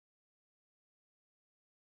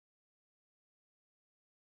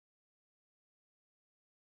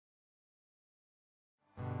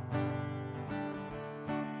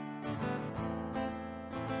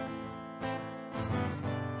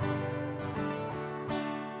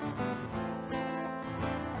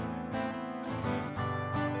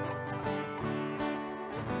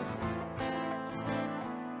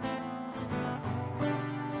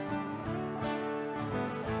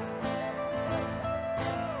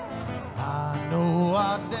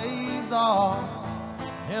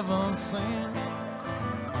heaven sent.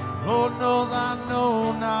 Lord knows I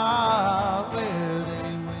know not where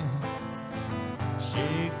they went.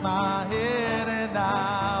 Shake my head and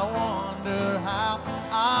I wonder how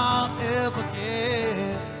I'll ever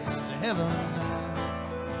get to heaven now.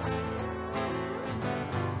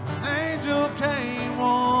 An angel came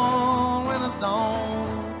on when it's dawn.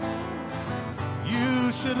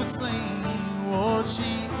 You should have seen what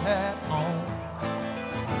she had on.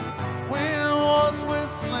 Wind was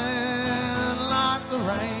whistling like the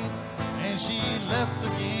rain, and she left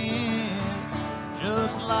again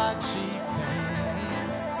just like she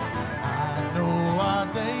came. I know our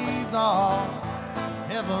days are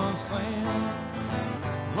heaven sent.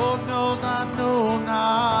 Lord knows I know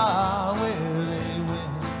now where they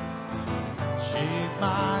went. Shake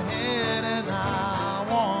my head and I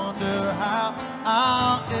wonder how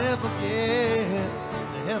I'll ever get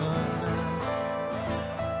to heaven now.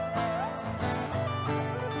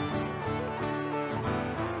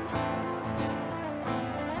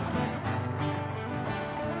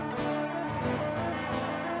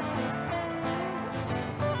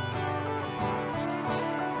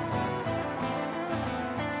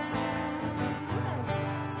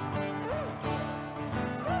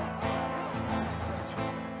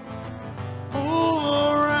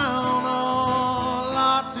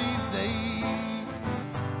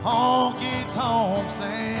 Honky-tonks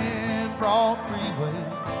and broad freeway,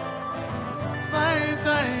 same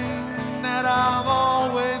thing that I've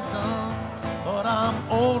always done, but I'm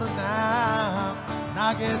older now and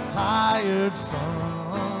I get tired,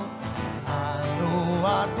 son. I know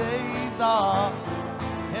our days are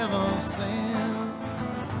heaven sent.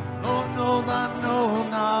 Lord knows I know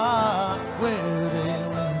not where they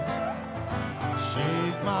went.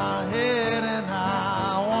 Shake my head and I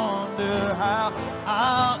wonder how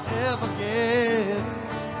I'll ever get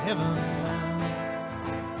heaven now.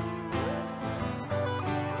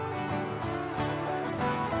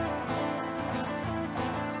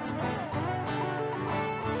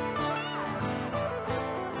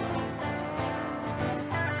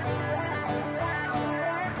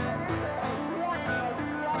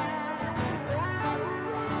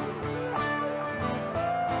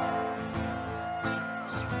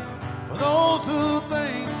 For those who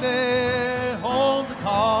think they hold the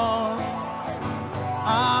card,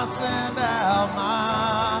 I send out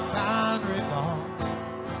my kind regard.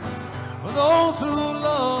 For those who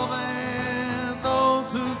love and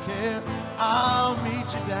those who care, I'll meet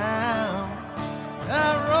you down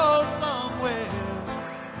that road somewhere.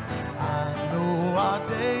 I know our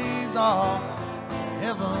days are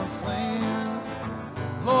heaven sent.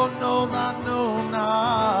 Lord knows I know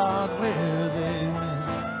not where they went.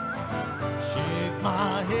 Shake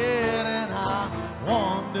my head and I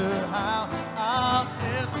wonder how I'll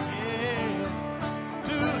ever get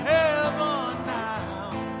to heaven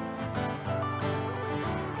now.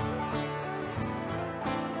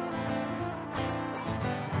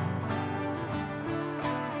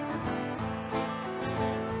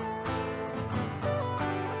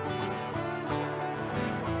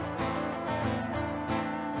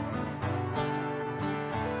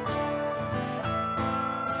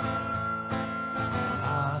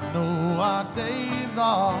 I know our days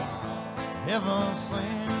are heaven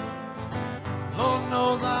sent. Lord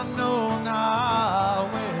knows I know now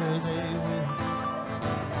where they went.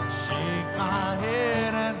 Shake my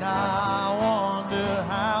head and I wonder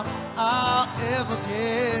how I'll ever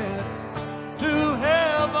get to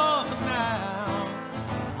heaven now.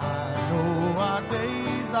 I know our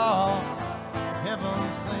days are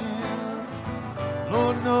heaven sent.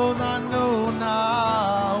 Lord knows I know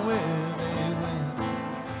now where they went.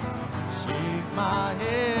 Shake my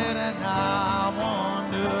head and I